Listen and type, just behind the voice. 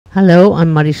Hello,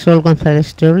 I'm Marisol Gonzalez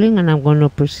Sterling, and I'm going to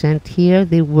present here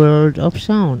the world of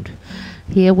sound.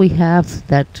 Here we have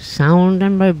that sound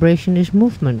and vibration is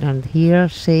movement, and here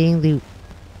saying the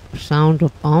sound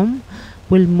of Om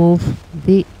will move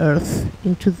the earth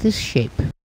into this shape.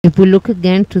 If we look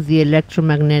again to the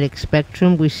electromagnetic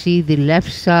spectrum, we see the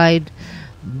left side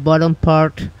bottom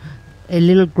part, a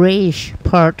little grayish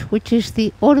part, which is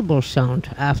the audible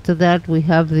sound. After that we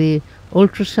have the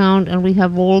ultrasound, and we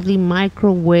have all the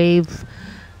microwave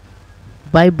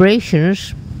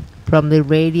vibrations from the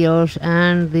radios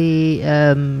and the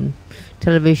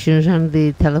televisions and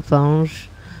the telephones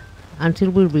until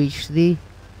we reach the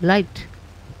light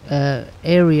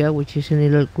area, which is a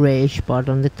little grayish spot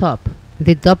on the top.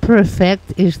 The Doppler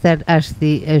effect is that as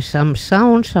some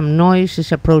sound, some noise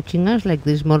is approaching us, like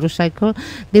this motorcycle,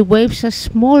 the waves are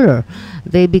smaller.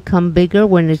 They become bigger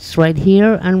when it's right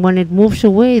here, and when it moves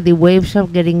away, the waves are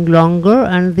getting longer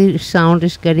and the sound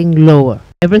is getting lower.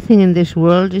 Everything in this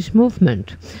world is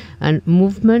movement, and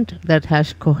movement that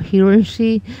has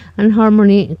coherency and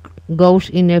harmony goes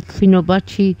in a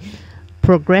Fibonacci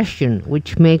progression,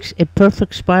 which makes a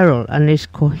perfect spiral and is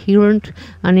coherent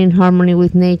and in harmony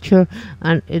with nature,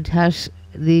 and it has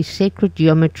the sacred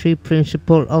geometry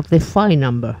principle of the phi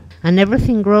number. And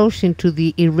everything grows into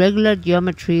the irregular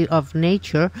geometry of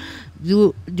nature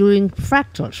during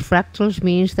fractals. Fractals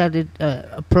means that it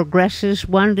progresses.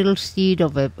 One little seed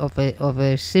of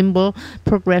a symbol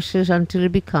progresses until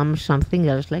it becomes something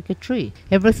else, like a tree.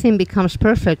 Everything becomes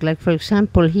perfect. Like, for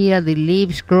example, here the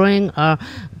leaves growing are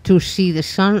to see the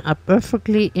sun are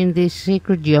perfectly in this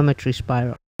sacred geometry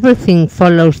spiral. Everything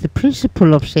follows the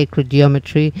principle of sacred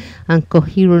geometry and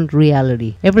coherent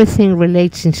reality. Everything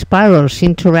relates in spirals,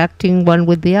 interacting one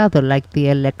with the other, like the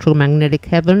electromagnetic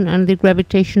heaven and the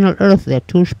gravitational earth. They are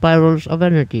two spirals of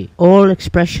energy. All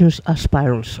expressions are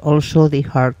spirals. Also the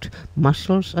heart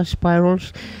muscles are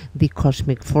spirals. The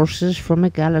cosmic forces from a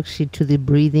galaxy to the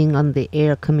breathing on the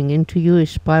air coming into you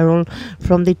is spiral.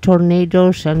 From the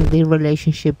tornadoes and the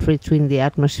relationship between the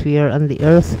atmosphere and the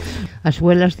earth, as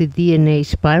well as the DNA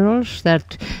spirals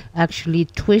that actually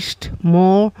twist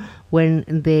more when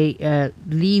they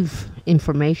leave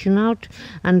information out,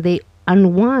 and they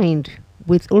unwind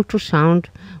with ultrasound.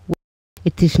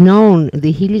 It is known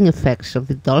the healing effects of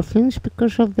the dolphins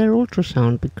because of their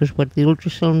ultrasound, because what the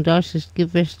ultrasound does is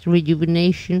give us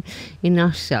rejuvenation in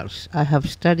our cells. I have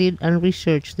studied and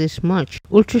researched this much.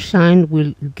 Ultrasound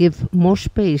will give more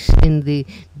space in the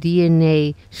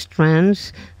DNA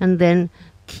strands and then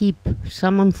keep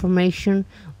some information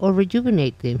or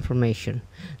rejuvenate the information.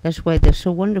 That's why they're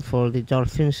so wonderful, the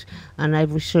dolphins, and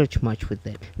I've researched much with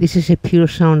them. This is a pure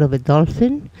sound of a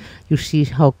dolphin. You see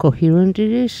how coherent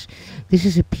it is. This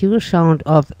is a pure sound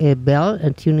of a bell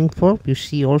and tuning fork. You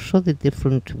see also the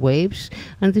different waves.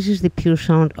 And this is the pure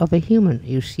sound of a human.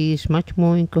 You see it's much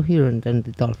more incoherent than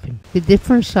the dolphin. The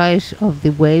different size of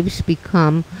the waves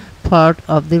become part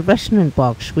of the resonant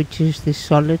box, which is the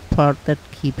solid part that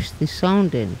keeps the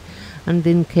sound in. And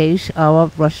in case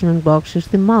our resonant box is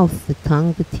the mouth, the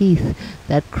tongue, the teeth,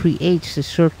 that creates a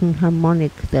certain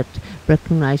harmonic that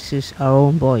recognizes our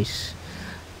own voice.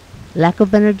 Lack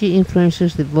of energy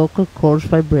influences the vocal cords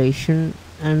vibration,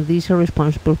 and these are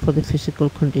responsible for the physical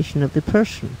condition of the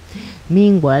person.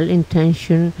 Meanwhile,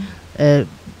 intention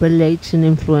relates and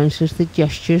influences the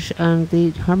gestures and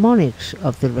the harmonics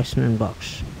of the resonant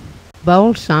box.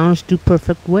 Vowel sounds do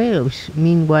perfect waves.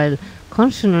 Meanwhile,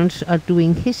 consonants are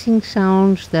doing hissing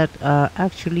sounds that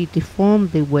actually deform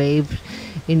the waves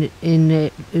in an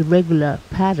irregular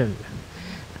pattern.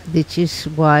 Which is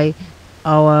why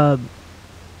our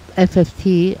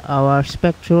FFT, our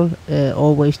spectral,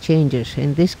 always changes.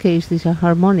 In this case, these are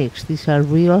harmonics. These are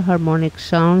real harmonic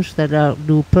sounds that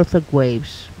do perfect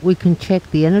waves. We can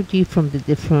check the energy from the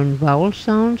different vowel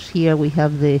sounds. Here we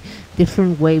have the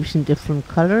different waves in different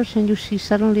colors, and you see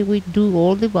suddenly we do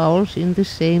all the vowels in the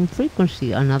same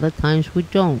frequency, and other times we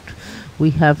don't.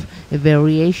 We have a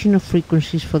variation of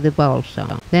frequencies for the vowel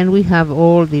sound. Then we have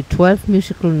all the 12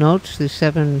 musical notes, the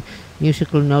 7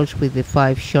 musical notes with the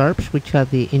 5 sharps, which are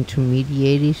the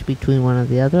intermediaries between one and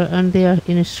the other, and they are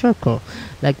in a circle,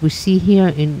 like we see here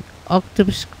in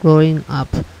octaves growing up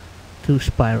to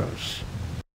spirals.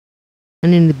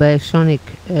 And in the biosonic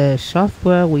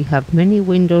software, we have many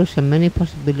windows and many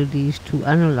possibilities to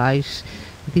analyze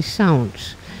the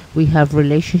sounds. We have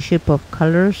relationship of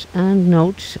colors and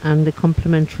notes, and the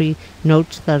complementary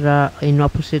notes that are in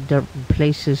opposite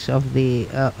places of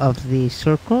the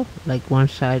circle, like one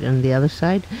side and the other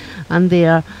side, and they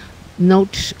are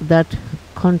notes that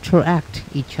counteract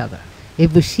each other.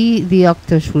 If we see the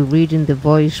octaves we read in the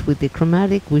voice with the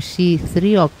chromatic, we see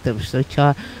 3 octaves, which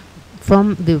are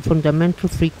from the fundamental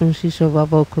frequencies of our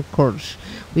vocal cords.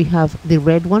 We have the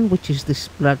red one, which is the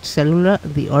blood cellular,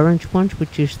 the orange one,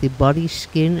 which is the body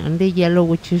skin, and the yellow,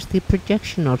 which is the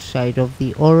projection outside of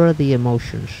the aura, the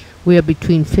emotions. We are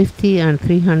between 50 and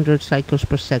 300 cycles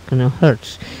per second of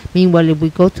hertz. Meanwhile, if we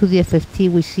go to the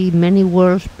FFT, we see many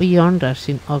worlds beyond us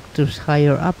in octaves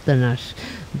higher up than us.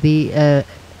 The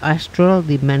astral,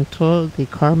 the mental, the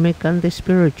karmic, and the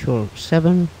spiritual,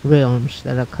 7 realms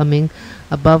that are coming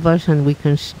above us, and we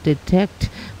can detect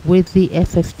with the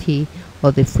FFT,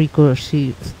 or the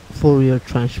frequency Fourier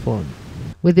transform.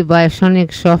 With the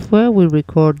biosonic software, we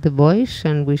record the voice,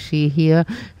 and we see here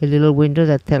a little window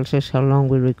that tells us how long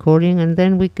we're recording, and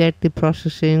then we get the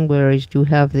processing, whereas you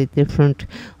have the different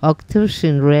octaves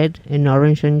in red, in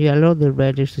orange, and yellow. The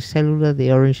red is the cellular,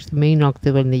 the orange is the main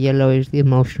octave, and the yellow is the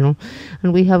emotional.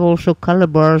 And we have also color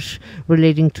bars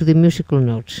relating to the musical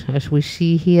notes. As we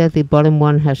see here, the bottom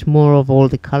one has more of all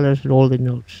the colors and all the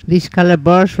notes. These color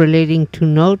bars relating to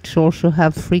notes also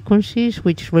have frequencies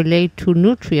which relate to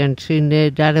nutrients in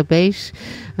the database,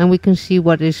 and we can see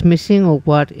what is missing or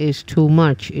what is too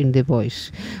much in the voice.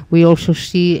 We also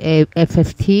see a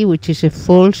FFT, which is a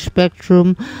full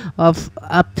spectrum of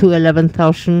up to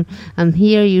 11,000, and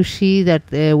here you see that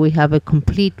we have a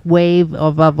complete wave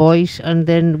of our voice, and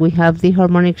then we have the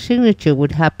harmonic signature,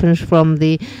 which happens from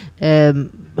the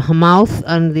mouth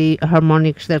and the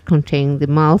harmonics that contain the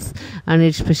mouth, and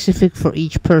it's specific for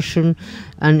each person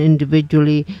and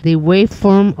individually the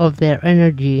waveform of their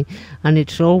energy, and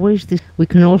it's always this. We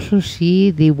can also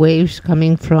see the waves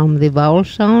coming from the vowel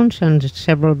sounds and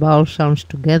several vowel sounds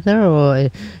together, or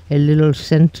a little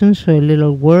sentence or a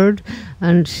little word,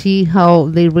 and see how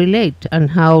they relate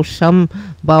and how some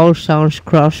vowel sounds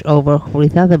cross over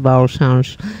with other vowel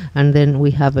sounds, and then we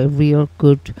have a real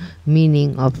good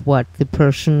meaning of what the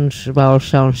person's vowel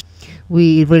sounds.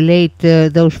 We relate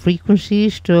those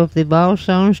frequencies of the vowel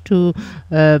sounds to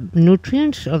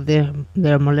nutrients of their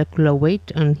molecular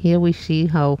weight, and here we see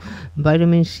how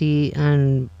vitamin C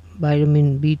and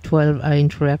vitamin B12 are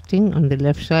interacting on the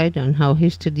left side, and how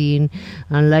histidine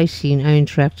and lysine are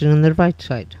interacting on the right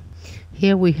side.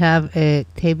 Here we have a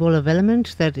table of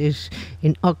elements that is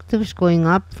in octaves going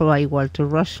up by Walter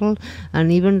Russell,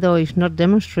 and even though it's not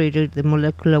demonstrated the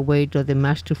molecular weight or the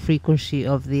master frequency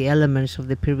of the elements of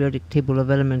the periodic table of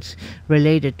elements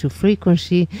related to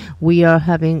frequency, we are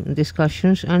having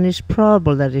discussions, and it's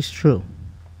probable that it's true.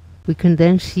 We can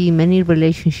then see many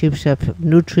relationships of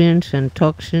nutrients and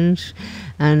toxins,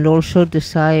 and also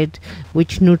decide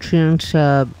which nutrients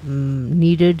are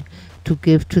needed to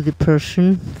give to the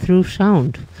person through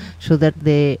sound, so that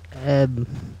the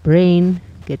brain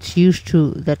gets used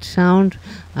to that sound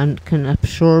and can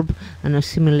absorb and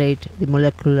assimilate the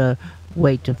molecular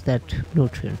weight of that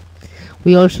nutrient.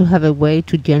 We also have a way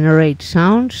to generate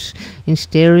sounds in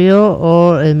stereo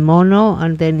or in mono,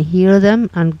 and then hear them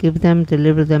and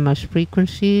deliver them as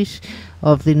frequencies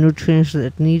of the nutrients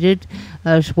that needed,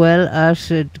 as well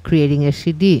as creating a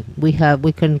CD. We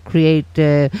can create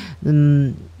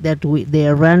they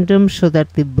are random, so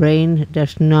that the brain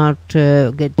does not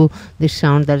get to the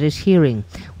sound that is hearing.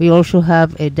 We also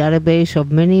have a database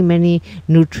of many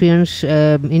nutrients,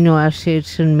 amino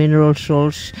acids and mineral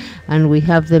salts, and we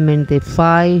have them in the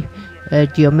phi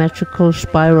geometrical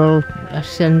spiral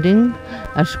ascending,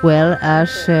 as well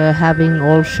as having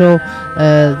also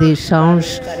the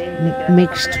sounds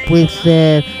mixed with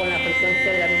the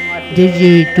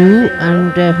didgeridoo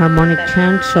and harmonic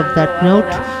chants of that note,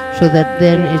 so that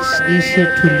then it's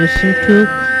easier to listen to,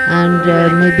 and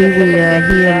maybe we are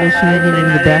here listening in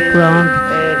the background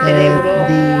the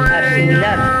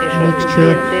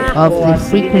mixture of the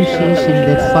frequencies in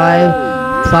the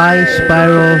phi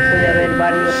spiral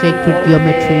sacred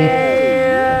geometry,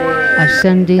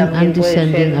 ascending and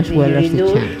descending, as well as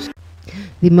the chants.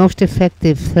 The most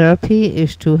effective therapy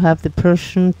is to have the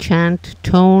person chant,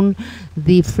 tone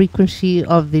the frequency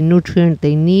of the nutrient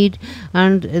they need,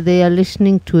 and they are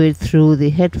listening to it through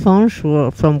the headphones,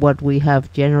 or from what we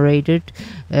have generated,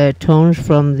 tones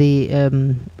from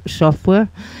the software,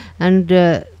 and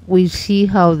we see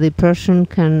how the person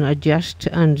can adjust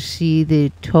and see the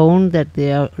tone that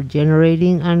they are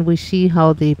generating, and we see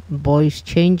how the voice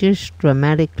changes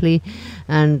dramatically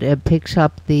and picks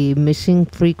up the missing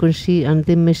frequency and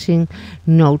the missing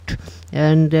note.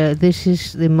 And this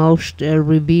is the most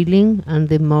revealing and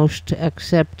the most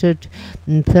accepted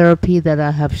therapy that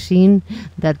I have seen,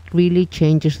 that really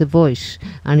changes the voice,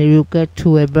 and you get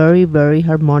to a very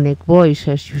harmonic voice,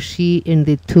 as you see in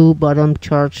the two bottom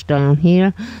charts down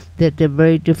here, that they're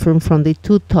very different from the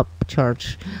two top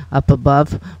charts up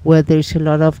above where there's a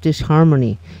lot of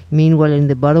disharmony. Meanwhile, in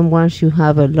the bottom ones, you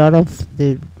have a lot of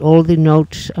all the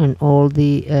notes and all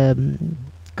the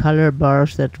color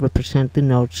bars that represent the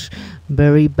notes,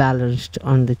 very balanced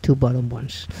on the two bottom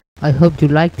ones. I hope you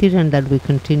liked it and that we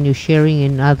continue sharing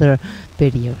in other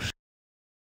videos.